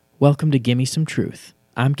Welcome to Gimme Some Truth.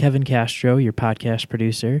 I'm Kevin Castro, your podcast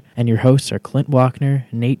producer, and your hosts are Clint Walkner,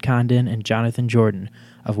 Nate Condon, and Jonathan Jordan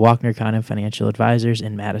of Walkner Condon Financial Advisors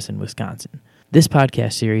in Madison, Wisconsin. This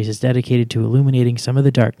podcast series is dedicated to illuminating some of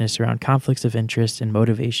the darkness around conflicts of interest and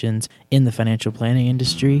motivations in the financial planning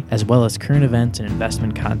industry, as well as current events and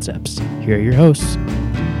investment concepts. Here are your hosts.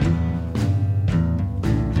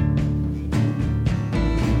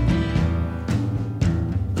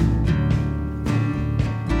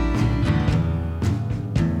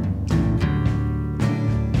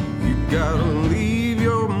 Gotta leave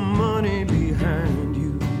your money behind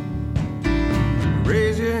you.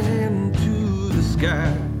 Raise your hand to the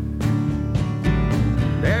sky.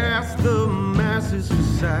 Ask the masses for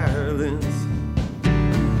silence.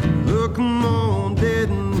 Look 'em all dead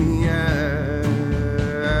in the eye.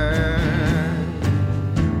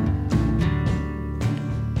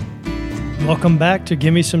 Welcome back to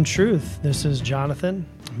Gimme Some Truth. This is Jonathan.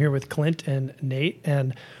 I'm here with Clint and Nate,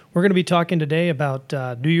 and we're going to be talking today about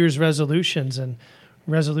New Year's resolutions and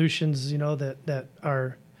resolutions, that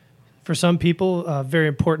are, for some people, very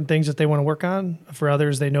important things that they want to work on. For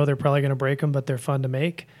others, they know they're probably going to break them, but they're fun to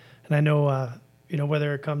make. And I know,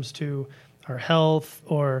 whether it comes to our health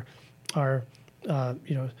or our,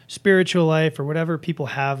 spiritual life or whatever people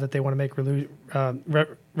have that they want to make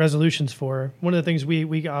resolutions for, one of the things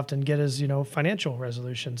we often get is, financial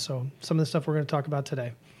resolutions. So some of the stuff we're going to talk about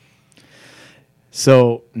today.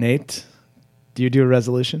 So, Nate, do you do a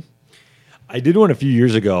resolution? I did one a few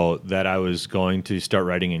years ago that I was going to start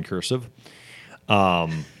writing in cursive.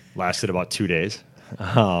 Lasted about 2 days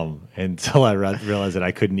until I realized that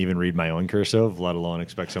I couldn't even read my own cursive, let alone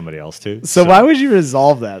expect somebody else to. So why would you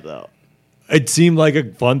resolve that, though? It seemed like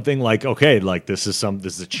a fun thing, like, okay, like this is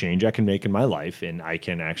a change I can make in my life, and I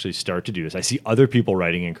can actually start to do this. I see other people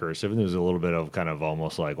writing in cursive, and there's a little bit of kind of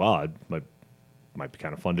almost like, wow, it might be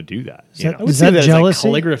kind of fun to do that. Is that jealousy?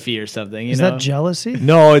 Like calligraphy or something? Is that jealousy?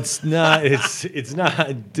 No, it's not. It's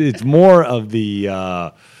not. It's more of the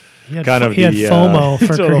He had FOMO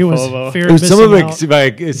for he was fear of some missing of it. out.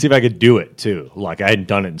 See if I could do it too. Like I hadn't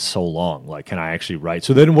done it in so long. Like, can I actually write?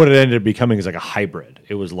 So then, what it ended up becoming is like a hybrid.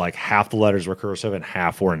 It was like half the letters were cursive and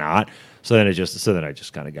half were not. So then I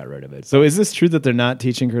just kind of got rid of it. So is this true that they're not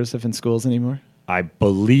teaching cursive in schools anymore? I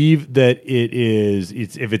believe that it is.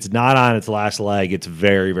 If it's not on its last leg, it's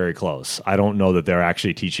very, very close. I don't know that they're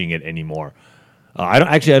actually teaching it anymore.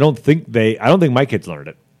 I don't think my kids learned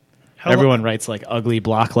it. Everyone writes like ugly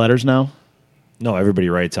block letters now. No, everybody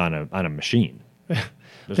writes on a machine.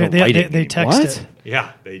 They text What? it.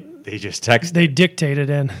 Yeah, they just text. They dictate it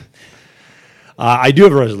in. I do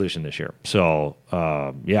have a resolution this year, so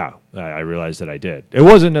I realized that I did. It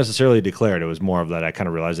wasn't necessarily declared; it was more of that I kind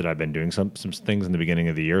of realized that I've been doing some things in the beginning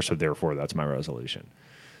of the year, so therefore that's my resolution.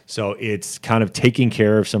 So it's kind of taking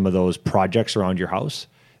care of some of those projects around your house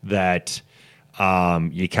that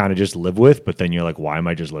you kind of just live with, but then you're like, why am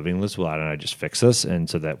I just living this? Why don't I just fix this? And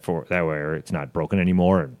so that way it's not broken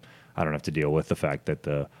anymore, and I don't have to deal with the fact that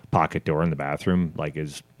the pocket door in the bathroom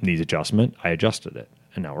needs adjustment. I adjusted it,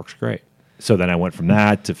 and now it works great. So then I went from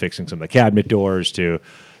that to fixing some of the cabinet doors so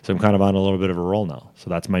I'm kind of on a little bit of a roll now. So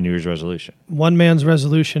that's my New Year's resolution. One man's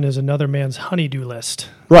resolution is another man's honey-do list.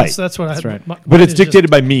 Right. That's what That's right. But it's dictated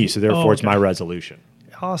by me, so therefore it's my resolution.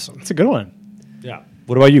 Awesome. It's a good one. Yeah.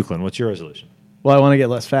 What about you, Clint? What's your resolution? Well, I want to get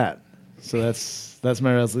less fat. So that's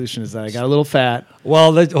my resolution is that I got a little fat.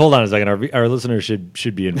 Well, hold on a second. Our listeners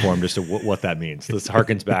should be informed as to what that means. This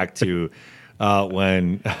harkens back to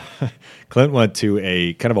when Clint went to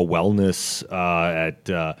a kind of a wellness at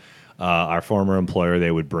our former employer.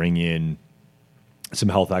 They would bring in some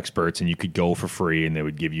health experts, and you could go for free, and they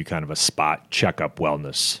would give you kind of a spot checkup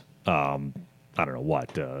wellness. I don't know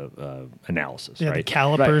what analysis. Yeah, right? the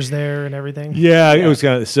calipers there and everything. Yeah, it was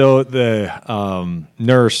kind of so. The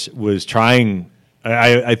nurse was trying.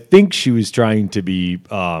 I think she was trying to be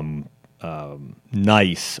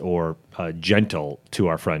nice or gentle to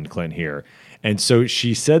our friend Clint here, and so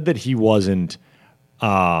she said that he wasn't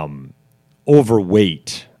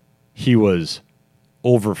overweight; he was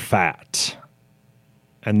over fat,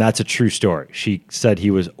 and that's a true story. She said he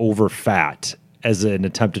was over fat as an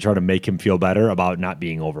attempt to try to make him feel better about not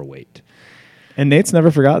being overweight. And Nate's never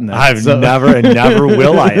forgotten that. I've never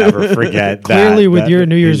will I ever forget Clearly, that. with your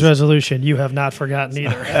New Year's resolution, you have not forgotten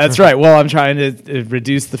either. That's right. Well, I'm trying to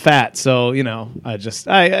reduce the fat. So,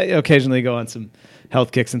 I occasionally go on some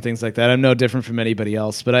health kicks and things like that. I'm no different from anybody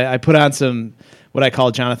else. But I put on some what I call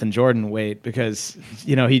Jonathan Jordan weight because,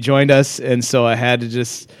 he joined us. And so I had to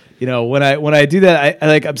just, when I do that, I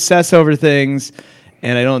like obsess over things.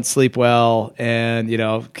 and I don't sleep well. And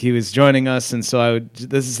he was joining us, and so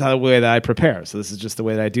this is the way that I prepare. So this is just the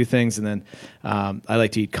way that I do things, and then I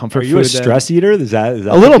like to eat comfort food. Are you a stress eater? Is that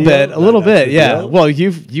a little bit? Yeah. Well,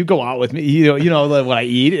 you go out with me. You know what I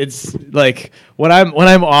eat. It's like when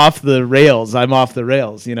I'm off the rails, I'm off the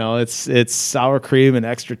rails. It's sour cream and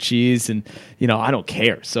extra cheese, and I don't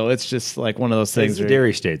care. So it's just like one of those things. It's a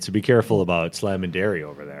dairy state, so be careful about slamming dairy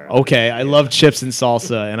over there. Okay, I love chips and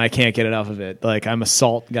salsa, and I can't get enough of it. Like, I'm a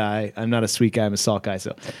salt guy. I'm not a sweet guy. I'm a salt guy.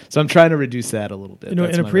 So I'm trying to reduce that a little bit.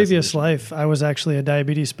 In a previous life, I was actually a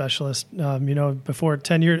diabetes specialist. Before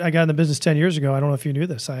 10 years, I got in the business 10 years ago. I don't know if you knew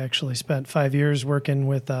this. I actually spent 5 years working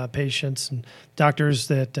with patients and doctors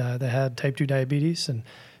that had type 2 diabetes and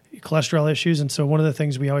cholesterol issues. And so one of the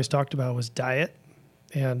things we always talked about was diet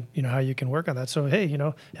and, how you can work on that. So, hey,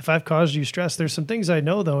 if I've caused you stress, there's some things I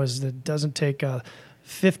know, though, is that it doesn't take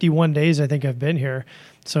 51 days, I think I've been here.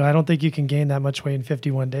 So I don't think you can gain that much weight in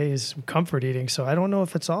 51 days comfort eating. So I don't know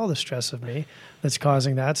if it's all the stress of me that's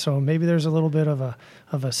causing that. So maybe there's a little bit of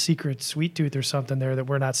a secret sweet tooth or something there that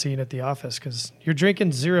we're not seeing at the office, because you're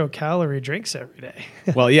drinking 0-calorie drinks every day.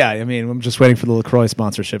 Well, yeah. I mean, I'm just waiting for the LaCroix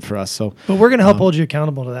sponsorship for us. So, but we're going to help hold you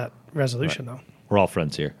accountable to that resolution, though. We're all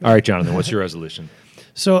friends here. All right, Jonathan, what's your resolution?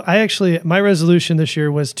 So my resolution this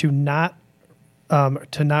year was to not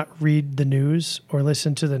read the news or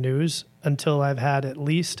listen to the news until I've had at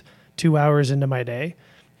least 2 hours into my day.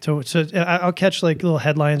 So I'll catch like little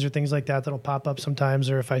headlines or things like that that'll pop up sometimes,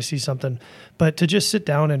 or if I see something, but to just sit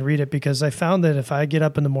down and read it, because I found that if I get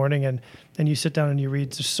up in the morning and you sit down and you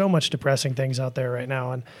read, there's so much depressing things out there right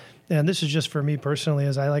now. And this is just for me personally,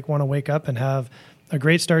 as I want to wake up and have a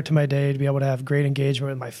great start to my day, to be able to have great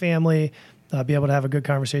engagement with my family, be able to have a good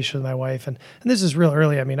conversation with my wife. And this is real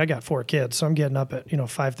early. I mean, I got 4 kids, so I'm getting up at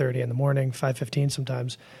 5:30 in the morning, 5:15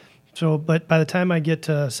 sometimes. So, but by the time I get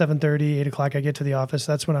to 7:30, 8 o'clock, I get to the office,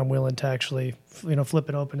 that's when I'm willing to actually, flip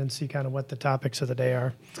it open and see kind of what the topics of the day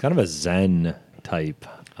are. It's kind of a Zen type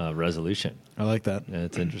resolution. I like that. Yeah,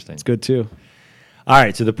 it's interesting. It's good too. All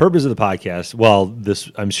right. So the purpose of the podcast, well,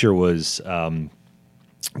 this I'm sure was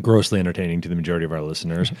grossly entertaining to the majority of our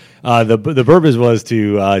listeners. The purpose was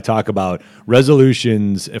to talk about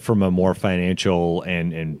resolutions from a more financial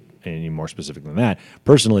and more specific than that,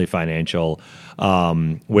 personally financial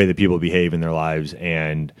way that people behave in their lives,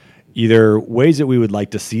 and either ways that we would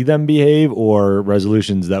like to see them behave or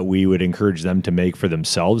resolutions that we would encourage them to make for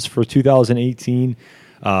themselves for 2018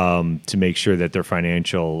 to make sure that their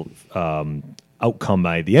financial outcome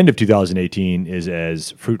by the end of 2018 is as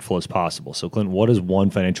fruitful as possible. So, Clint, what is one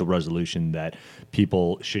financial resolution that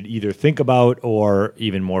people should either think about or,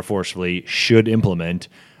 even more forcefully, should implement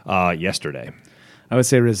yesterday? I would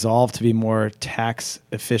say resolve to be more tax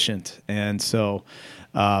efficient. And so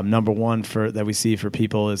number one that we see for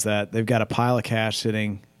people is that they've got a pile of cash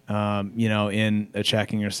sitting in a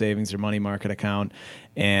checking or savings or money market account,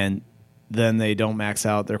 and then they don't max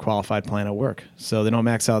out their qualified plan at work. So they don't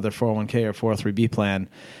max out their 401k or 403b plan,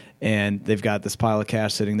 and they've got this pile of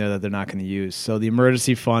cash sitting there that they're not going to use. So the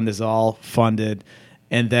emergency fund is all funded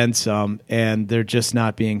and then some, and they're just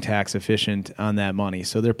not being tax efficient on that money.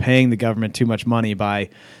 So they're paying the government too much money by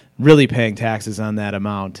really paying taxes on that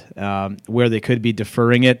amount, where they could be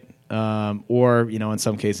deferring it, or in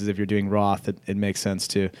some cases, if you're doing Roth, it makes sense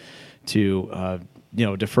to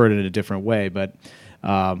defer it in a different way. But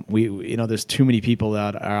there's too many people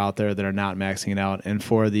that are out there that are not maxing it out, and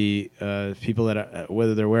for the people that are,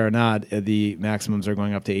 whether they're aware or not, the maximums are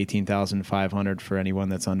going up to $18,500 for anyone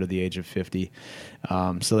that's under the age of 50.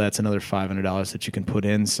 So that's another $500 that you can put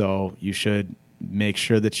in. So you should make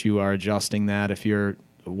sure that you are adjusting that. If you're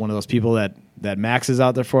one of those people that maxes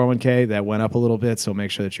out their 401k, that went up a little bit, so make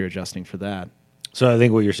sure that you're adjusting for that. So I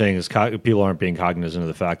think what you're saying is people aren't being cognizant of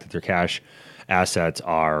the fact that their cash assets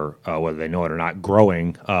are, whether they know it or not,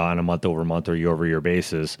 growing on a month-over-month or year-over-year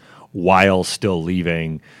basis, while still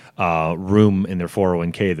leaving room in their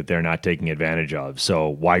 401k that they're not taking advantage of. So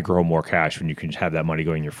why grow more cash when you can have that money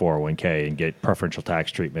going in your 401k and get preferential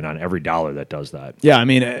tax treatment on every dollar that does that? Yeah, I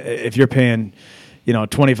mean, if you're paying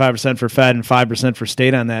 25% for Fed and 5% for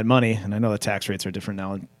state on that money, and I know the tax rates are different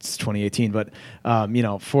now, it's 2018, but,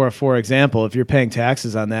 for example, if you're paying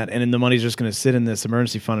taxes on that and then the money's just going to sit in this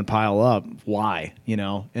emergency fund and pile up, why,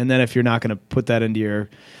 And then if you're not going to put that into your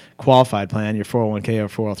qualified plan, your 401k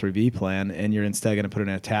or 403b plan, and you're instead going to put it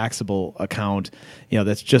in a taxable account,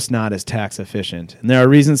 that's just not as tax efficient. And there are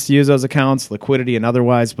reasons to use those accounts, liquidity and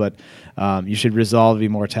otherwise, but you should resolve to be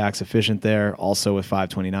more tax efficient there. Also with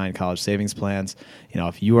 529 college savings plans,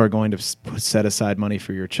 if you are going to set aside money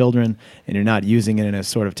for your children and you're not using it in a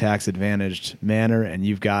sort of tax advantaged manner, and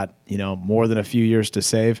you've got more than a few years to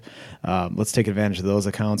save, let's take advantage of those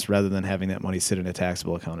accounts rather than having that money sit in a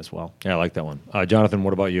taxable account as well. Yeah, I like that one. Jonathan,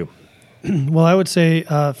 what about you? Well, I would say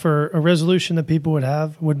for a resolution that people would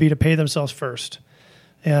have would be to pay themselves first.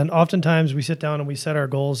 And oftentimes we sit down and we set our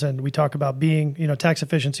goals and we talk about being, tax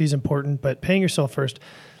efficiency is important, but paying yourself first.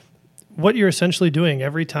 What you're essentially doing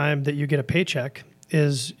every time that you get a paycheck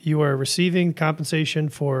is you are receiving compensation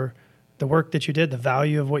for the work that you did, the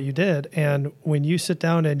value of what you did. And when you sit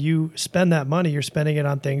down and you spend that money, you're spending it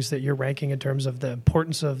on things that you're ranking in terms of the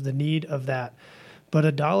importance of the need of that. But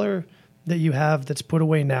a dollar that you have that's put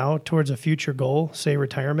away now towards a future goal, say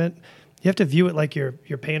retirement, you have to view it like you're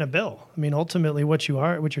paying a bill. I mean, ultimately what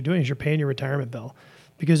you're doing is you're paying your retirement bill.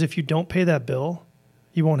 Because if you don't pay that bill,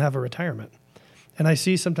 you won't have a retirement. And I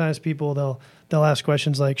see sometimes people, they'll ask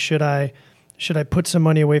questions like, should I put some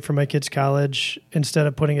money away for my kids' college instead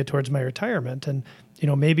of putting it towards my retirement? And,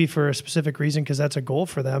 maybe for a specific reason, because that's a goal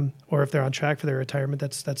for them, or if they're on track for their retirement,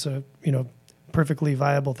 that's a, perfectly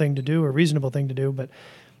viable thing to do or reasonable thing to do. But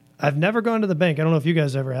I've never gone to the bank. I don't know if you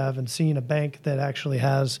guys ever have and seen a bank that actually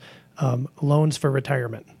has loans for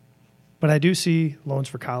retirement. But I do see loans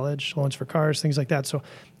for college, loans for cars, things like that. So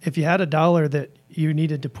if you had a dollar that you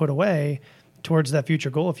needed to put away towards that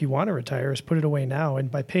future goal, if you want to retire, is put it away now. And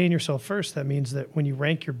by paying yourself first, that means that when you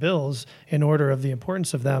rank your bills in order of the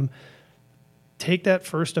importance of them, take that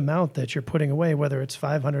first amount that you're putting away, whether it's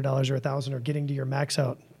 $500 or $1,000 or getting to your max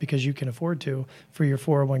out because you can afford to for your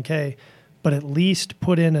 401k, but at least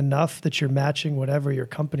put in enough that you're matching whatever your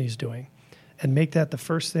company's doing. And make that the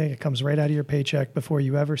first thing. It comes right out of your paycheck before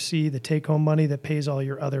you ever see the take-home money that pays all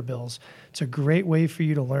your other bills. It's a great way for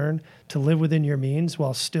you to learn to live within your means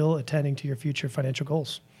while still attending to your future financial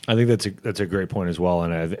goals. I think that's a great point as well,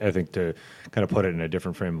 and I think to kind of put it in a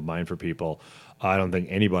different frame of mind for people, I don't think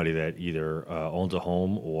anybody that either owns a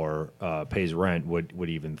home or pays rent would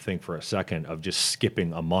even think for a second of just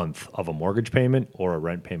skipping a month of a mortgage payment or a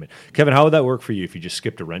rent payment. Kevin, how would that work for you if you just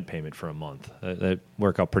skipped a rent payment for a month? That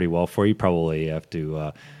work out pretty well for you. Probably have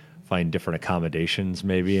to find different accommodations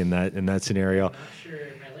maybe in that scenario. I'm not sure.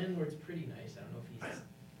 My landlord's pretty nice. I don't know if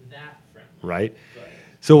he's that friendly. Right.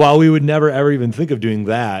 So while we would never, ever even think of doing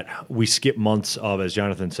that, we skip months of, as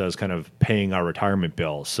Jonathan says, kind of paying our retirement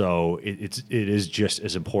bill. So it is just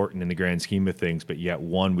as important in the grand scheme of things, but yet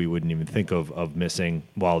one we wouldn't even think of missing,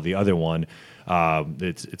 while the other one,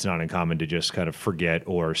 it's not uncommon to just kind of forget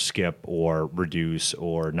or skip or reduce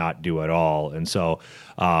or not do at all. And so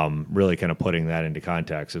really kind of putting that into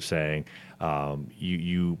context of saying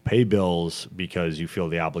you pay bills because you feel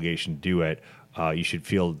the obligation to do it. You should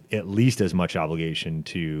feel at least as much obligation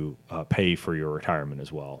to pay for your retirement as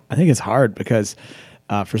well. I think it's hard because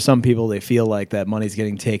for some people, they feel like that money's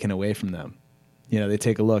getting taken away from them. They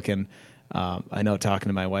take a look, and I know talking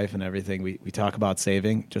to my wife and everything, we talk about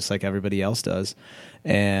saving just like everybody else does.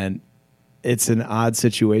 And it's an odd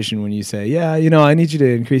situation when you say, yeah, I need you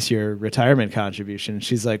to increase your retirement contribution.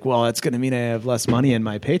 She's like, well, that's going to mean I have less money in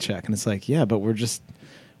my paycheck. And it's like, yeah, but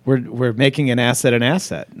we're making an asset an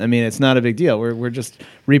asset. I mean, it's not a big deal. We're just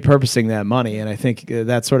repurposing that money, and I think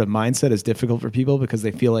that sort of mindset is difficult for people because they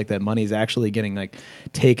feel like that money is actually getting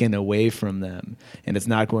taken away from them, and it's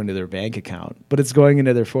not going to their bank account, but it's going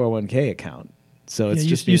into their 401k account. So it's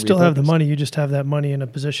just you still have the money. You just have that money in a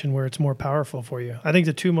position where it's more powerful for you. I think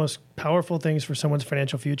the two most powerful things for someone's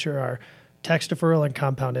financial future are tax deferral and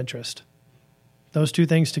compound interest. Those two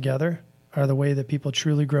things together are the way that people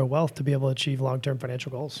truly grow wealth to be able to achieve long-term financial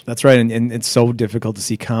goals. That's right, and it's so difficult to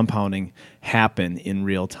see compounding happen in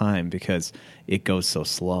real time because it goes so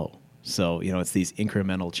slow. So, it's these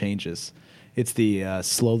incremental changes. It's the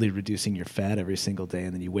slowly reducing your fat every single day,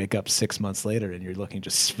 and then you wake up 6 months later and you're looking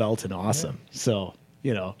just svelte and awesome. Yeah. So,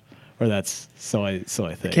 or that's so I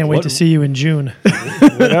think. Can't wait to see you in June.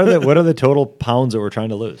 What are the total pounds that we're trying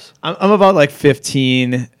to lose? I'm about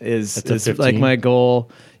 15 is 15? like my goal.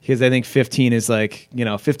 Because I think 15 is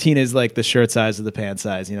 15 is like the shirt size of the pant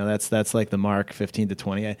size. That's like the mark, 15 to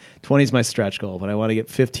 20. 20 is my stretch goal, but I want to get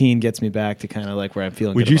 15 gets me back to kind of like where I'm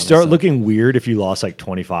feeling. Would you start looking weird if you lost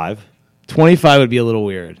 25? 25 would be a little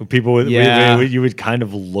weird. People would, you would kind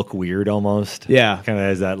of look weird almost. Yeah. Kind of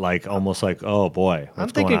as that almost oh boy. I'm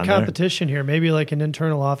thinking competition here, maybe an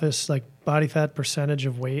internal office, body fat percentage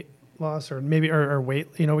of weight loss, or maybe or weight.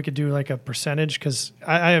 We could do a percentage, because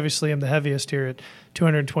I obviously am the heaviest here at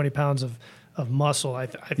 220 pounds of muscle. I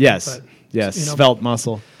think, yes, but, yes, svelte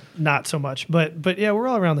muscle. Not so much, but yeah, we're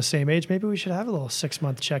all around the same age. Maybe we should have a little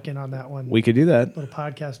 6-month check-in on that one. We could do that. Little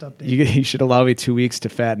podcast update. You should allow me 2 weeks to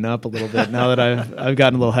fatten up a little bit now that I've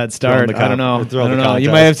gotten a little head start. I don't know. You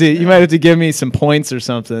might have to give me some points or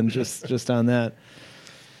something just on that.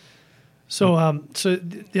 So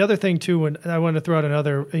the other thing too, when I want to throw out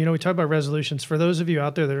another, we talk about resolutions. For those of you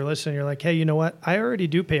out there that are listening, you're like, hey, you know what? I already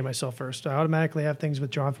do pay myself first. I automatically have things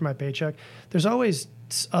withdrawn from my paycheck. There's always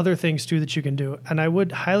other things too that you can do. And I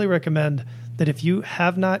would highly recommend that if you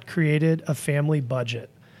have not created a family budget,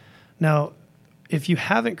 now, if you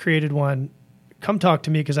haven't created one, come talk to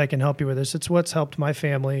me because I can help you with this. It's what's helped my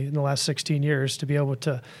family in the last 16 years to be able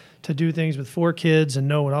to do things with 4 kids and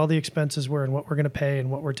know what all the expenses were and what we're going to pay and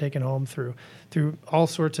what we're taking home through all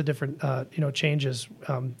sorts of different changes,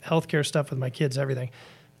 healthcare stuff with my kids, everything.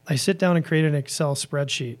 I sit down and create an Excel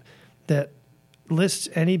spreadsheet that lists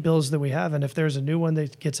any bills that we have, and if there's a new one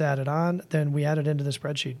that gets added on, then we add it into the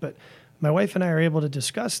spreadsheet. But my wife and I are able to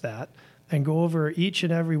discuss that and go over each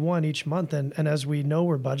and every one each month, and as we know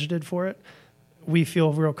we're budgeted for it, we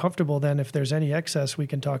feel real comfortable then if there's any excess, we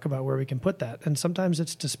can talk about where we can put that. And sometimes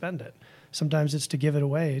it's to spend it. Sometimes it's to give it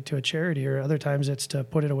away to a charity, or other times it's to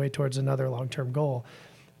put it away towards another long-term goal.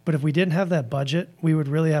 But if we didn't have that budget, we would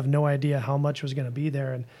really have no idea how much was going to be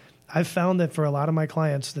there. And I've found that for a lot of my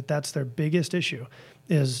clients that's their biggest issue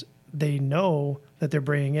is they know that they're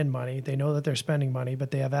bringing in money. They know that they're spending money, but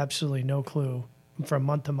they have absolutely no clue from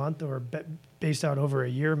month to month or based out over a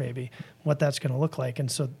year maybe what that's going to look like. And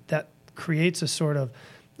so that creates a sort of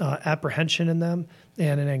apprehension in them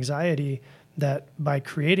and an anxiety that by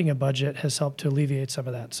creating a budget has helped to alleviate some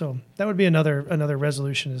of that. So that would be another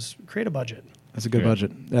resolution is create a budget. That's a good Yeah.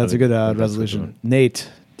 budget. That's a good resolution. Nate,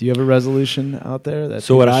 do you have a resolution out there? That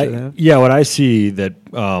So what people I see that,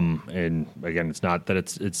 and again, it's not that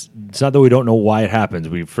it's not that we don't know why it happens.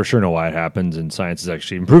 We for sure know why it happens, and science has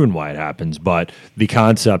actually proven why it happens. But the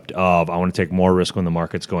concept of I want to take more risk when the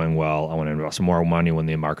market's going well. I want to invest more money when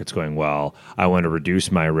the market's going well. I want to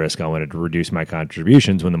reduce my risk. I want to reduce my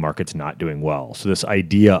contributions when the market's not doing well. So this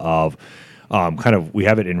idea of we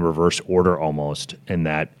have it in reverse order almost, in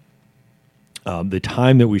that the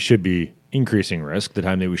time that we should be increasing risk, the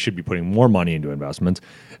time that we should be putting more money into investments,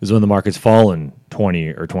 is when the market's fallen 20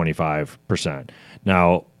 or 25%.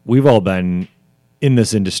 Now, we've all been in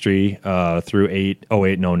this industry through 08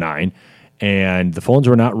 and 09, and the phones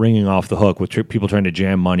were not ringing off the hook with people trying to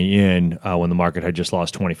jam money in when the market had just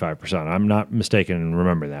lost 25%. I'm not mistaken in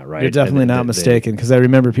remembering that, right? You're definitely not mistaken, because I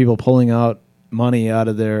remember people pulling out money out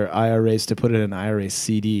of their IRAs to put it in an IRA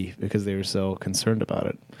CD because they were so concerned about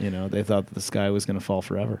it. They thought that the sky was going to fall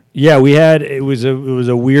forever. Yeah, it was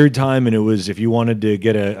a weird time, and it was, if you wanted to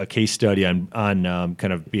get a case study on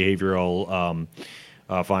kind of behavioral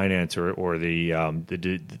finance or the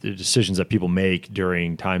decisions that people make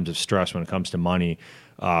during times of stress when it comes to money.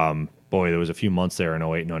 There was a few months there in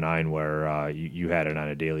 08 and 09 where you had it on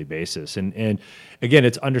a daily basis. And again,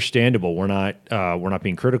 it's understandable. We're not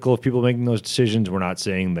being critical of people making those decisions. We're not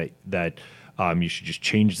saying that you should just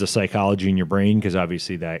change the psychology in your brain, because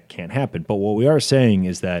obviously that can't happen. But what we are saying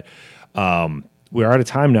is that we are at a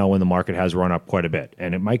time now when the market has run up quite a bit,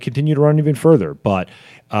 and it might continue to run even further. But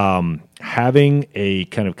having a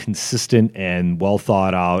kind of consistent and well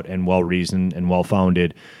thought out and well reasoned and well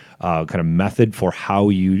founded kind of method for how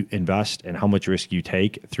you invest and how much risk you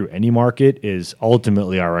take through any market is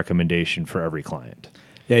ultimately our recommendation for every client.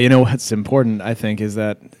 Yeah, what's important, I think, is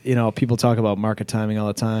that, people talk about market timing all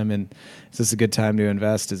the time, and is this a good time to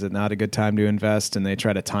invest? Is it not a good time to invest? And they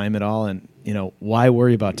try to time it all, and, why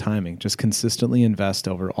worry about timing? Just consistently invest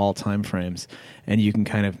over all time frames, and you can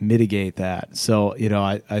kind of mitigate that. So,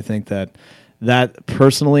 I think that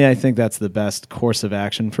personally, I think that's the best course of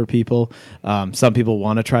action for people. Some people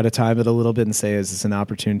want to try to time it a little bit and say, is this an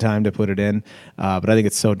opportune time to put it in? But I think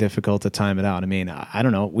it's so difficult to time it out. I mean, I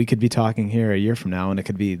don't know. We could be talking here a year from now, and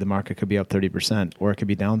the market could be up 30%, or it could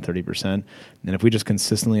be down 30%. And if we just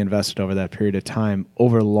consistently invested over that period of time,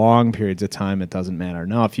 over long periods of time, it doesn't matter.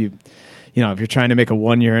 Now, if you're trying to make a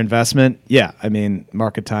 1-year investment,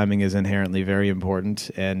 market timing is inherently very important,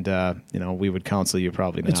 and we would counsel you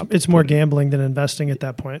probably not. It's more gambling than investing at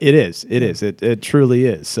that point. It is. It truly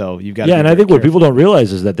is. So you've got. Yeah, and I think what people don't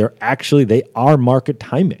realize is that they are market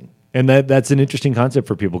timing, and that's an interesting concept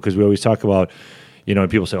for people, because we always talk about, and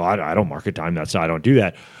people say, well, I don't market time. I don't do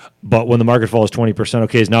that. But when the market falls 20%,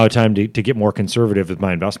 okay, is now a time to get more conservative with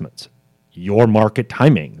my investments. Your market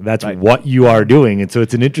timing. That's right. What you are doing. And so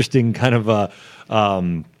it's an interesting kind of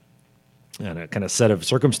set of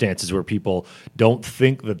circumstances where people don't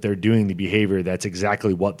think that they're doing the behavior that's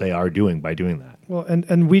exactly what they are doing by doing that. Well,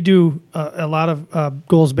 and we do a lot of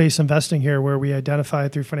goals-based investing here, where we identify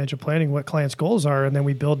through financial planning what clients' goals are, and then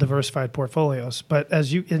we build diversified portfolios. But and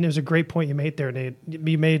it was a great point you made there, Nate.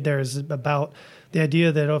 Is about the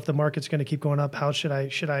idea that if the market's going to keep going up, how should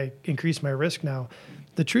I increase my risk now?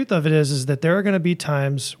 The truth of it is that there are going to be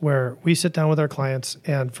times where we sit down with our clients,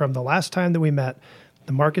 and from the last time that we met,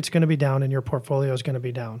 the market's going to be down and your portfolio is going to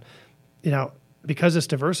be down. You know, because it's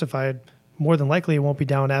diversified, more than likely it won't be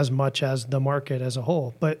down as much as the market as a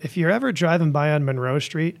whole. But if you're ever driving by on Monroe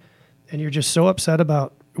Street and you're just so upset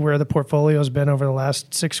about where the portfolio has been over the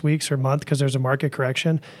last 6 weeks or month because there's a market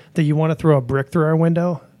correction that you want to throw a brick through our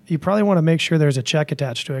window, you probably want to make sure there's a check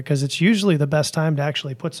attached to it, because it's usually the best time to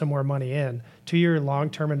actually put some more money in to your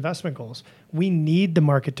long-term investment goals. We need the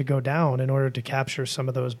market to go down in order to capture some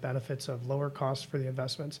of those benefits of lower costs for the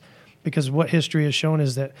investments, because what history has shown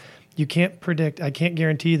is that you can't predict, I can't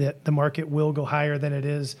guarantee that the market will go higher than it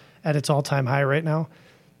is at its all-time high right now.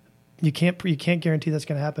 You can't guarantee that's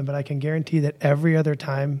going to happen, but I can guarantee that every other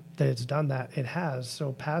time that it's done that, it has.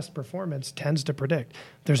 So past performance tends to predict.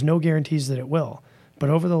 There's no guarantees that it will. But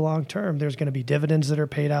over the long term, there's going to be dividends that are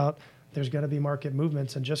paid out. There's going to be market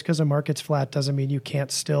movements. And just because a market's flat doesn't mean you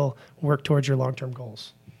can't still work towards your long-term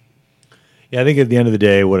goals. Yeah, I think at the end of the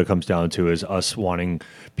day, what it comes down to is us wanting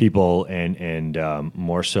people and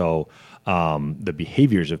more so the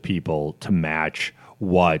behaviors of people to match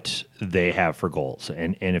what they have for goals.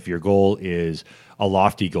 And if your goal is a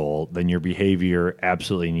lofty goal, then your behavior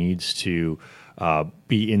absolutely needs to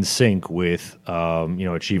be in sync with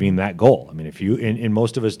achieving that goal. I mean, if you and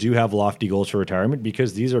most of us do have lofty goals for retirement,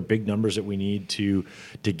 because these are big numbers that we need to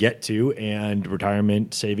get to, and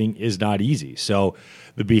retirement saving is not easy. So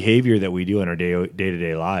the behavior that we do in our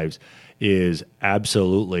day-to-day lives is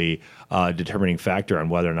absolutely a determining factor on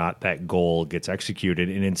whether or not that goal gets executed.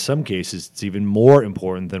 And in some cases, it's even more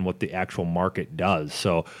important than what the actual market does.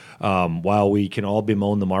 So while we can all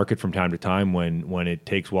bemoan the market from time to time when it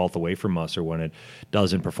takes wealth away from us or when it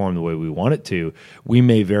doesn't perform the way we want it to, we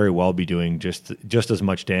may very well be doing just as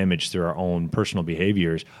much damage through our own personal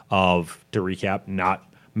behaviors of, to recap,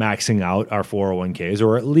 not maxing out our 401ks,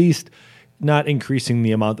 or at least not increasing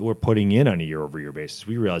the amount that we're putting in on a year-over-year basis.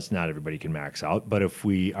 We realize not everybody can max out, but if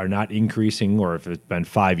we are not increasing, or if it's been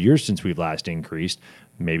 5 years since we've last increased,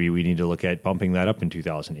 maybe we need to look at bumping that up in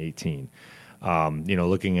 2018.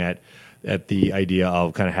 Looking at the idea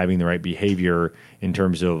of kind of having the right behavior in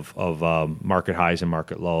terms of market highs and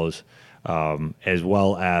market lows, as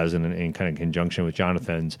well as in kind of conjunction with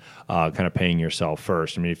Jonathan's kind of paying yourself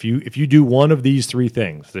first. I mean, if you do one of these three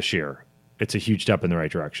things this year, it's a huge step in the right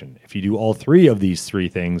direction. If you do all three of these three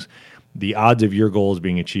things, the odds of your goals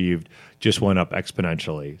being achieved just went up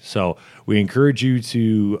exponentially. So we encourage you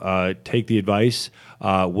to take the advice.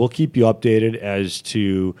 We'll keep you updated as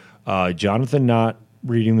to Jonathan not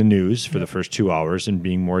reading the news for the first 2 hours and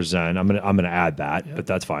being more zen. I'm gonna add that, but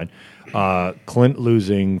that's fine. Clint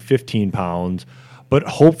losing 15 pounds, but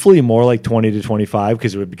hopefully more like 20 to 25,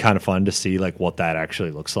 because it would be kind of fun to see like what that actually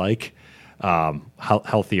looks like.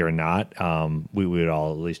 Healthy or not, we would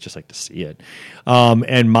all at least just like to see it.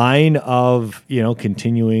 And mine of,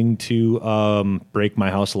 continuing to break my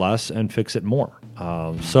house less and fix it more.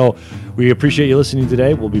 So we appreciate you listening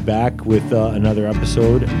today. We'll be back with another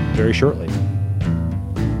episode very shortly.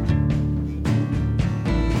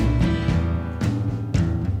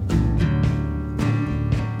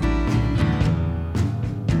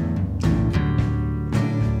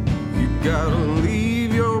 Gotta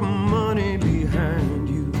leave your money behind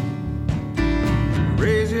you.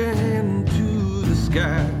 Raise your hand to the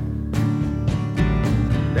sky.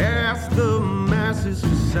 Ask the masses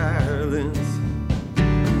for silence.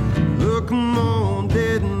 Look 'em all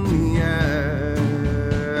dead in the eye.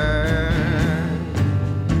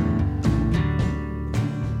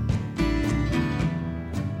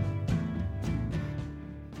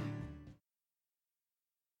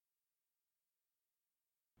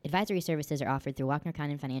 Advisory services are offered through Wachner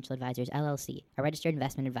Condon Financial Advisors, LLC, a registered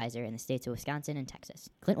investment advisor in the states of Wisconsin and Texas.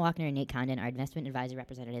 Clint Wachner and Nate Condon are investment advisor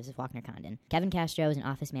representatives of Wachner Condon. Kevin Castro is an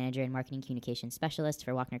office manager and marketing communications specialist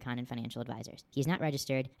for Wachner Condon Financial Advisors. He is not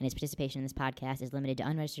registered, and his participation in this podcast is limited to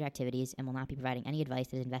unregistered activities and will not be providing any advice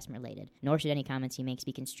that is investment related, nor should any comments he makes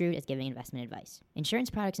be construed as giving investment advice. Insurance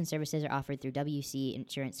products and services are offered through WC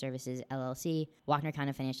Insurance Services, LLC, Wachner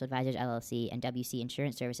Condon Financial Advisors, LLC, and WC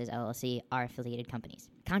Insurance Services, LLC are affiliated companies.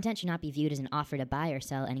 Content should not be viewed as an offer to buy or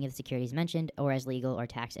sell any of the securities mentioned or as legal or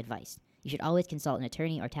tax advice. You should always consult an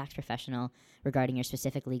attorney or tax professional regarding your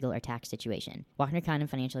specific legal or tax situation. Wachner Condon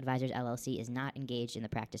Financial Advisors, LLC is not engaged in the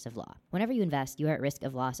practice of law. Whenever you invest, you are at risk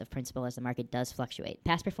of loss of principal as the market does fluctuate.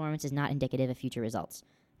 Past performance is not indicative of future results.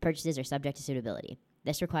 Purchases are subject to suitability.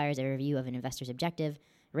 This requires a review of an investor's objective,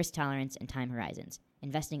 risk tolerance, and time horizons.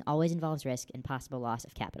 Investing always involves risk and possible loss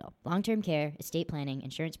of capital. Long-term care, estate planning,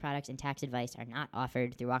 insurance products, and tax advice are not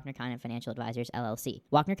offered through Wachner Condon Financial Advisors, LLC.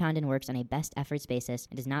 Wachner Condon works on a best efforts basis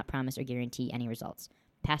and does not promise or guarantee any results.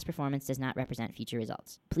 Past performance does not represent future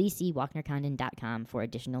results. Please see WachnerCondon.com for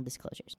additional disclosures.